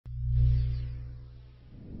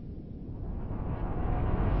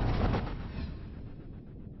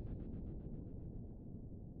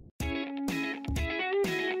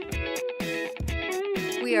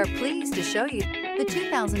are pleased to show you the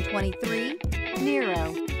 2023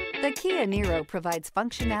 Niro. The Kia Niro provides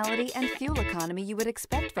functionality and fuel economy you would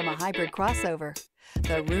expect from a hybrid crossover.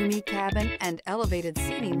 The roomy cabin and elevated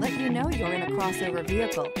seating let you know you're in a crossover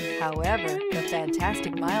vehicle. However, the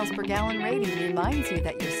fantastic miles per gallon rating reminds you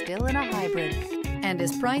that you're still in a hybrid and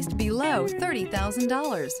is priced below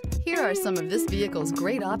 $30,000. Here are some of this vehicle's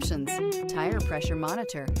great options: tire pressure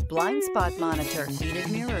monitor, blind spot monitor, heated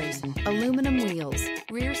mirrors, aluminum wheels,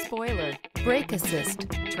 rear spoiler, brake assist,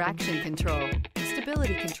 traction control,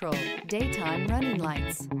 stability control, daytime running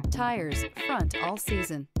lights, tires, front all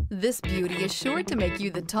season. This beauty is sure to make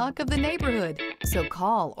you the talk of the neighborhood. So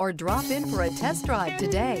call or drop in for a test drive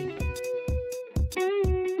today.